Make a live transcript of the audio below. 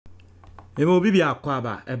Bibi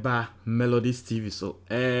akwaba eba Melodies TV. So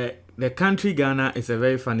the country Ghana is a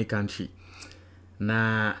very funny country.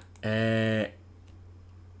 Na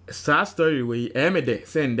sad story we emede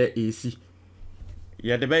send the AC.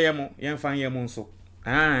 Ya de be yemo yen fan yemo nso.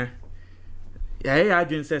 Ya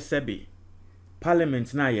adwin se sebe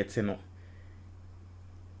parliament na yete no.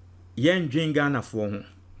 Yen dwen Ghana fo ho.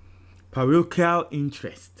 Parochial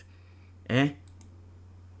interest.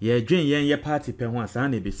 Ye dwen yen ye party pe ho asa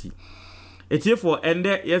na ebesi. Etifo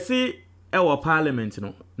ende yesi ewo parliament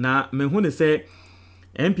no na mehu ne se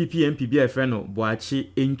NPP MPs no boachi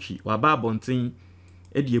entry waba bontin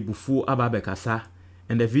edi ebufu ababekasa,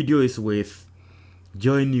 and the video is with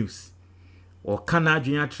Joy News or kana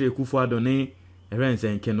Junior THREATENING Akufo Addo ne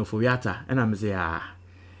erense Ken Ofori Attah and am say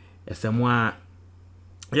esemwa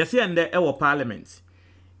yesi ende ewo parliament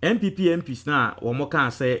NPP MPs na wo mo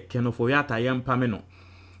kan say Ken Ofori Attah yempame no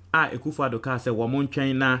Akufo Addo ka say wo mo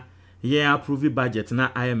ntwen na approve budget na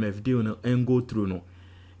IMF deal no and go through no,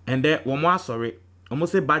 and then one more sorry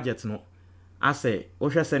almost say budget no I say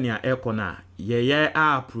ohwe senia eko na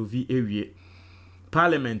approve ewie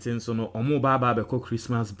parliament nso no omo ba be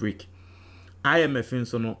Christmas break IMF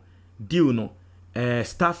nso no deal no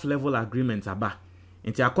staff level agreement aba,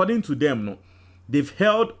 and according to them no they've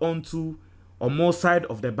held on to more side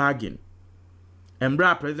of the bargain.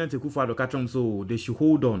 Embra President Akufo Addo katrom so they should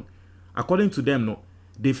hold on. According to them no,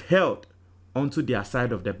 they've held onto their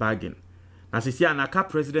side of the bargain. As you see, anaka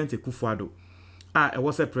President Akufo Addo, I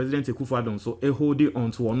was a President Akufo Addo, so a holding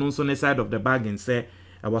onto one on the side of the bargain. Say,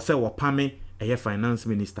 I was a wapame a finance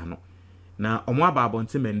minister no. Na omwa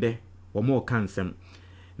babonti mende, omo kansem.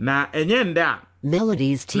 Na enyenda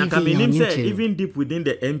Melodies TV on YouTube. Even deep within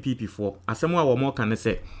the MPP for asemwa omo kan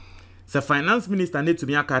say. The finance minister need to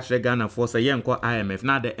be a catch Ghana for say yen call IMF.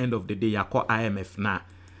 Now the end of the day, ya call IMF na.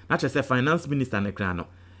 Not just a finance minister ne krano.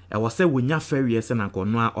 I was say we nya fair yes and anko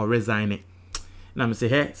or resign it. Na me say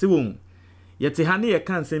hey, see won. Yet hani ye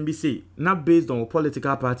can send be say not based on a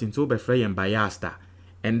political party to be free and biased.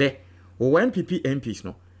 And then NPP MPs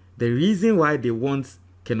no. The reason why they want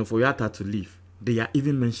Ken Ofori Attah to leave, they are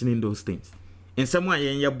even mentioning those things. In some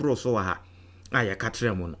way ye bro so ha. Ya catch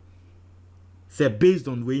mo no. Say based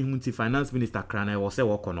on way hunti finance minister krana was say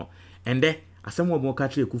work no. And then asemo mo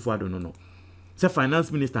catch Akufo Addo no. Say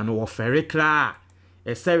finance minister no ofere kra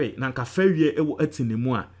sorry nanka fawie ewo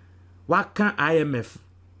atinemu a waka IMF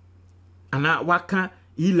ana waka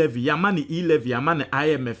e-levy yamani e-levy yamani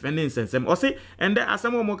IMF ene nsensem o say and then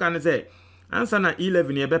asemo mo kan say ansa na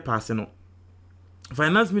e-levy ne be pass no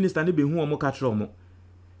finance minister ne be hu omo ka tro mo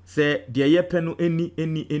say de ye pe no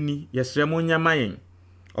eni yesre mo nyama yen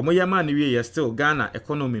omo yama ne wie ye still Ghana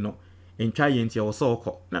economy no entwa ye ntia wo so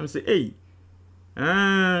okọ na me say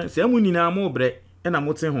se amu ni na mo bre e na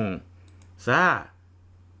mo te ho sa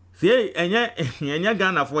se enye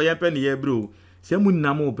Ghana for ye pe ne ye bro se amu ni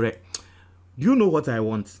na mo bre. Do you know what I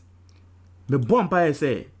want? Me bompa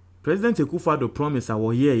say President Akufo Addo promise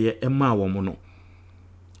awo ye ema wo mo no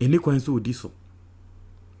eni kwan so odi so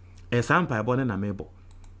sampa ebo ne na mebo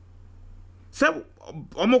se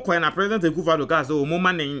omo kwan na President Akufo Addo ka say o mo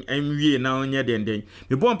ma ne enwie na onye denden.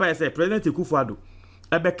 Me bompa say President Akufo Addo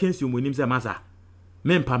ebe kensi omonim se masa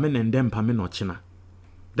mempa me nende mpa me no china.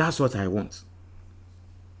 That's what I want.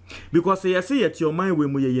 Because you say yet your mind we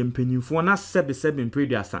mu ye mpanyimfo na sebe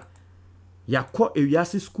mpredasa yakọ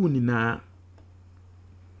ewiase school ni na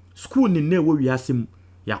school ni na ewo wiase mu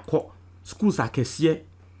yakọ schools akese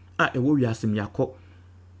ewo wiase mu yakọ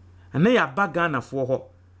ana ya baga na fo ho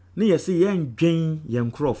na ye say ye ndwen ye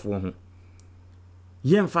nkrofo ho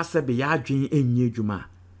ye mfa sebe ya adwen enye adwuma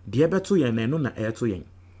de ebeto ye na no na eto yen.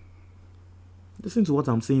 Listen to what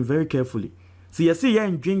I'm saying very carefully. See, you see, you're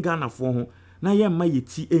in Ghana for home. Now you're my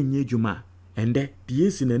tea and ye juma. And there, the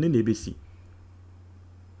is in an NBC.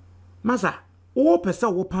 Maza, oh,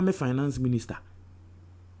 Pesa Wopame finance minister.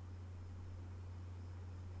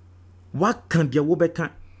 What can be a Wobeka?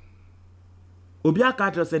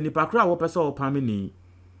 Obiaka just and Nipakra Wopesa Wopame ni.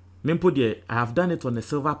 Mempo dear, I have done it on a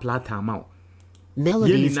silver platter now.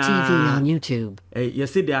 Melodies TV on YouTube. You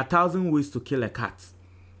see, there are 1,000 ways to kill a cat.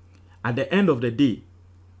 At the end of the day,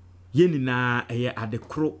 yeni na at the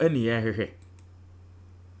crow any hehe.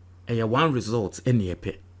 One result any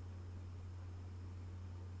pe.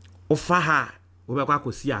 Ofa ha obekwa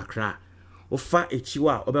kosi Accra. Ofa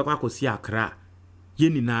echiwa obekwa kosi Accra.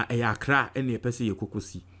 Yeni na Accra any pe se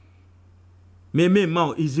yekokosi. Me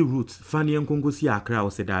ma easy route fani enkongo si Accra o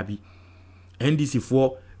se dabi. NDC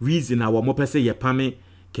for reason our mo pese ye pame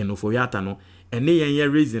Ken Ofori Attah no. Ene ye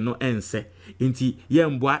reason no ense nti ye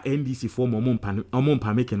mboa NDC for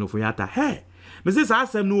omompa Ken Ofori Attah. Hey, me say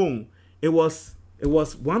asem no it was it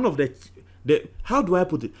was one of the how do I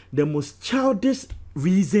put it, the most childish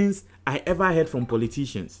reasons I ever heard from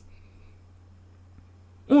politicians.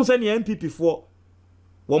 Unse ni NPP for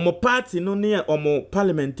one more party no near or more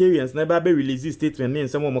parliamentarians never be release statement and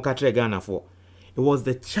someone more catch Ghana for. It was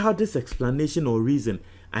the childish explanation or reason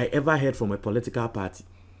I ever heard from a political party.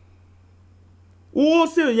 Oh,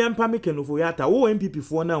 say Ken Ofori Attah, oh NPP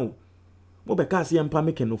for now. Mo be ka say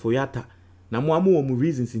Ken Ofori Attah. Na mo amu mo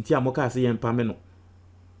reasons intia mo ka say no.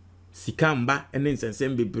 Sikamba ene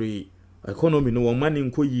nsensem bebre. Economy no one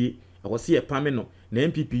in koye. I was see a no. Na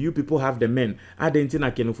NPP, you people have the men.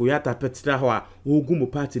 Adentina Ken Ofori Attah petira ho a ogu mo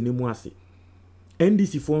party ni mu ase.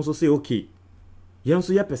 NDC for nso say okay. Yen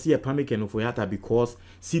so ye pese e Ken Ofori Attah because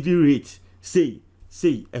civil rate say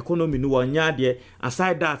economy no one nya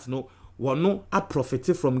aside that no no a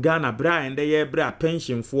profit from Ghana bra and the bra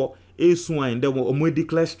pension for a swan and then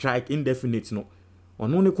declare strike indefinite no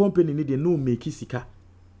on only company need no make sika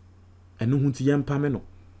and no hunti yampameno.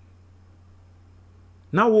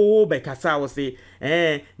 Now wo be kasa wo say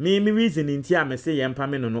me reason intia me say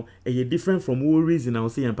yampameno no e different from wo reason I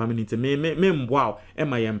say yampameno nti me mbwa e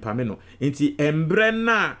ma yampameno nti embre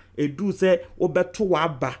na edu say wo beto wa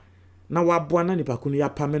aba na wa boa na nipa kunu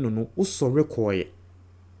yapameno no wo sore koye.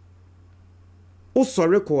 Oh,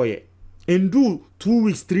 sorry, koye. And do 2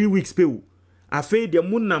 weeks, 3 weeks, pay. I fade the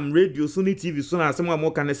Munam radio, Sunni TV, soon someone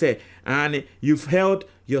more can say, and you've held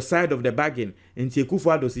your side of the bargain. And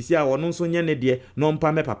Akufo Addo, Sisia, or non so nyane dear, non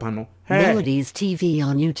pame papano. Melodies TV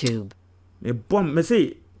on YouTube. A bomb, me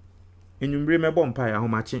say, and you bring me bomb pie, how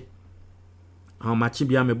much? How much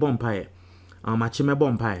be a me bomb pie? How much me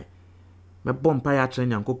bomb pie? Me bomb pie,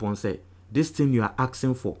 train and coupon say, this thing you are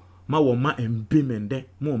asking for. Ma woma embe mende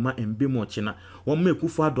mo ma embe mo china woma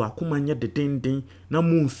Akufo Addo akoma nya de dendin na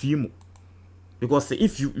mo mfi mu, because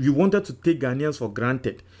if you wanted to take Ghanaians for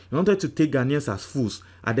granted, you wanted to take Ghanaians as fools,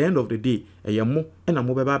 at the end of the day mo na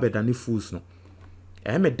mo beba beda ni fools no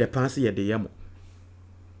me depense ye de yamo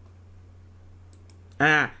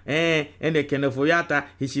and Ken Ofori Attah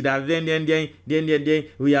he should have then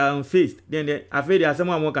we are unfaced then afraid there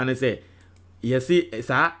someone more can say yes see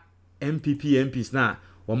sir NPP MPs na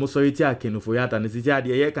almost sorry to Ken Ofori Attah and the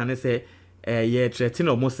idea ye can say ye threaten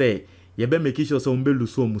almost say ye be make sure so mbe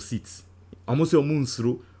luso mu seats almost your moon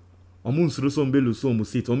through so mbe luso mu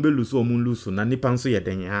seats mbe luso mu luso na nipa nso ye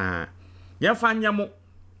den ye fanya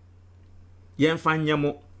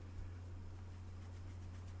mo.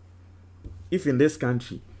 If in this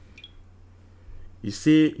country you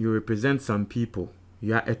say you represent some people,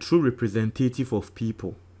 you are a true representative of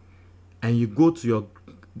people, and you go to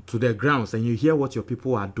the grounds and you hear what your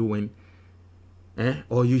people are doing,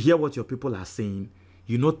 or you hear what your people are saying,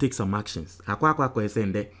 you not take some actions. Akwa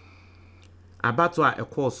sende abatwa a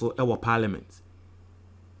course so our parliament,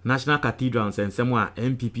 national cathedrals and somewhere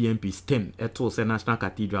NPP MPs 10 eto say national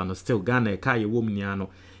cathedral no still Ghana ka ye womniano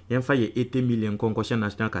yemfa ye 80 million konkoshe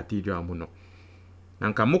national cathedral mu no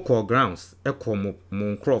nanka mo call grounds mo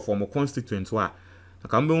nkro for mo constituent wa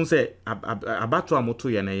nanka mo say abatwa moto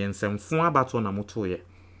ye na yensemfo abatwa na moto ye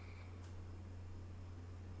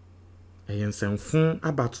yensemfo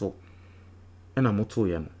abatwa na moto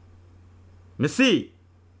ye no me see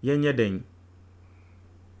yenye den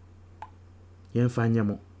yemfanya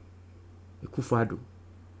mo Akufo Addo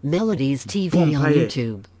Melodies TV on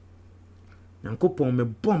YouTube. Nankopon me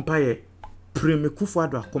bompaye pre me Akufo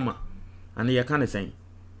Addo akoma ane ye kan say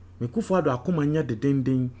me Akufo Addo akoma nya de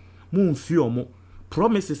denden mu mfi omo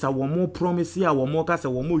promises a wo mo promise a wo mo ka se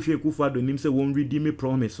wo mo hwe Akufo Addo nim se won redeem me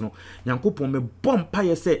promise no Nankopon me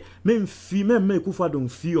bompaye se me mfi me Akufo Addo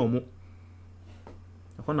mfi omo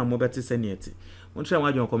akona mo beti se ne eti won try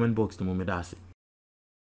wadjon comment box to mo me da ase.